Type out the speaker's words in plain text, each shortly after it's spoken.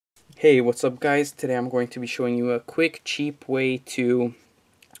Hey, what's up guys? Today I'm going to be showing you a quick, cheap way to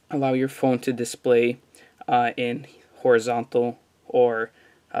allow your phone to display in horizontal or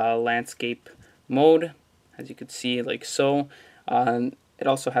landscape mode, as you can see like so. It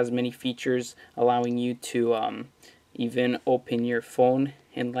also has many features allowing you to even open your phone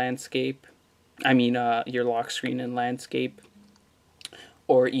in landscape. Your lock screen in landscape,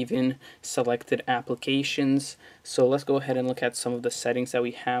 or even selected applications. So let's go ahead and look at some of the settings that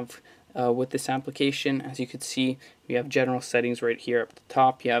we have with this application. As you can see, we have general settings right here up the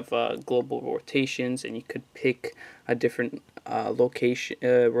top. You have global rotations, and you could pick a different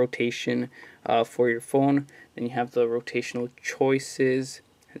rotation for your phone. Then you have the rotational choices.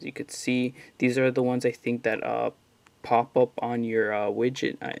 As you could see, these are the ones I think that pop up on your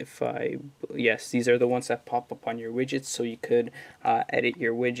widget. Yes, these are the ones that pop up on your widget, so you could edit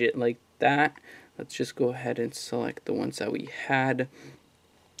your widget like that. Let's just go ahead and select the ones that we had.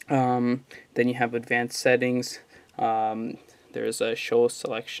 Then you have advanced settings. There's a show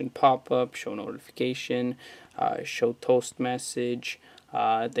selection pop-up, show notification, show toast message.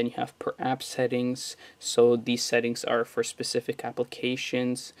 Then you have per app settings. So these settings are for specific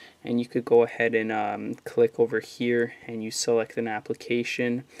applications, and you could go ahead and click over here and you select an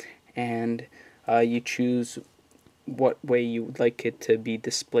application, and you choose what way you would like it to be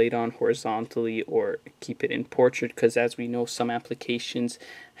displayed on, horizontally or keep it in portrait, because as we know, some applications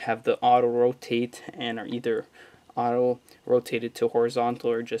have the auto rotate and are either auto rotated to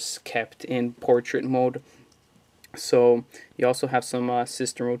horizontal or just kept in portrait mode. So you also have some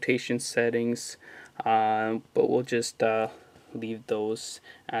system rotation settings, but we'll just leave those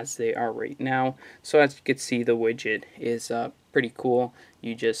as they are right now. So as you can see, the widget is pretty cool.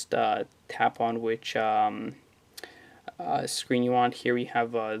 You just tap on which screen you want. Here we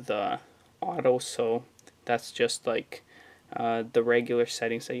have the auto, so that's just like the regular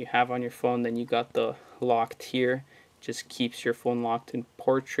settings that you have on your phone. Then you got the locked here, just keeps your phone locked in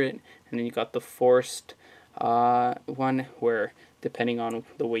portrait, and then you got the forced one, where depending on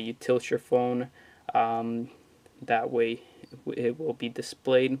the way you tilt your phone, that way it will be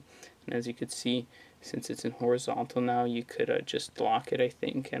displayed. And as you can see, since it's in horizontal now, you could just lock it, I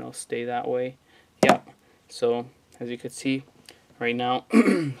think, and it'll stay that way. Yeah, so as you can see right now,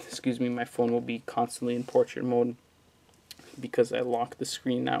 excuse me, my phone will be constantly in portrait mode because I lock the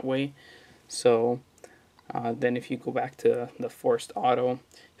screen that way. So then if you go back to the forced auto,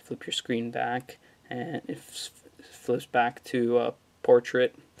 flip your screen back, and it flips back to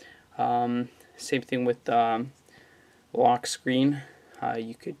portrait. Same thing with lock screen.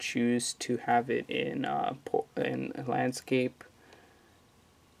 You could choose to have it in landscape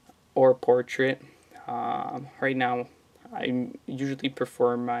or portrait. Right now, I usually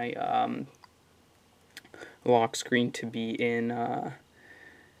prefer my lock screen to be in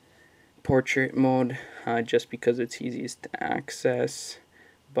portrait mode, just because it's easiest to access.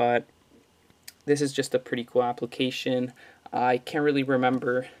 But this is just a pretty cool application. I can't really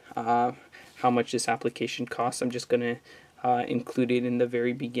remember how much this application costs. I'm just gonna include it in the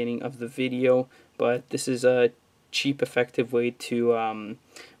very beginning of the video, but this is a cheap, effective way to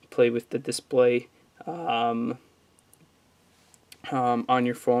play with the display on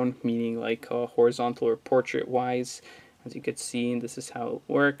your phone, meaning like horizontal or portrait wise. As you can see, this is how it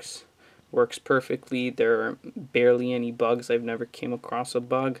works. Works perfectly. There are barely any bugs. I've never came across a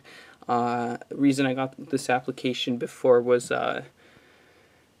bug. Reason I got this application before was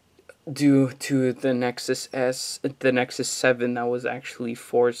due to the Nexus 7 that was actually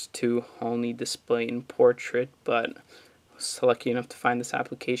forced to only display in portrait, but I was lucky enough to find this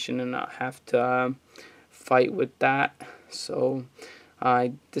application and not have to fight with that. So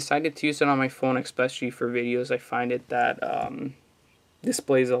I decided to use it on my phone, especially for videos. I find it that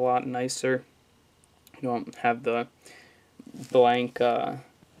displays a lot nicer. You don't have the blank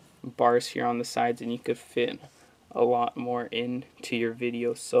bars here on the sides, and you could fit a lot more into your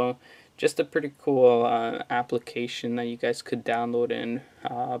video. So just a pretty cool application that you guys could download and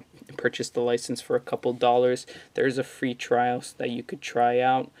purchase the license for a couple dollars. There's a free trial that you could try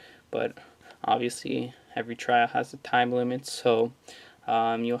out, but obviously every trial has a time limit, so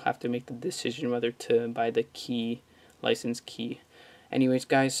you'll have to make the decision whether to buy the license key. Anyways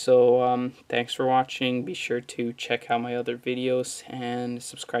guys, so thanks for watching. Be sure to check out my other videos and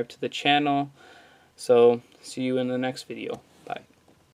subscribe to the channel. So see you in the next video.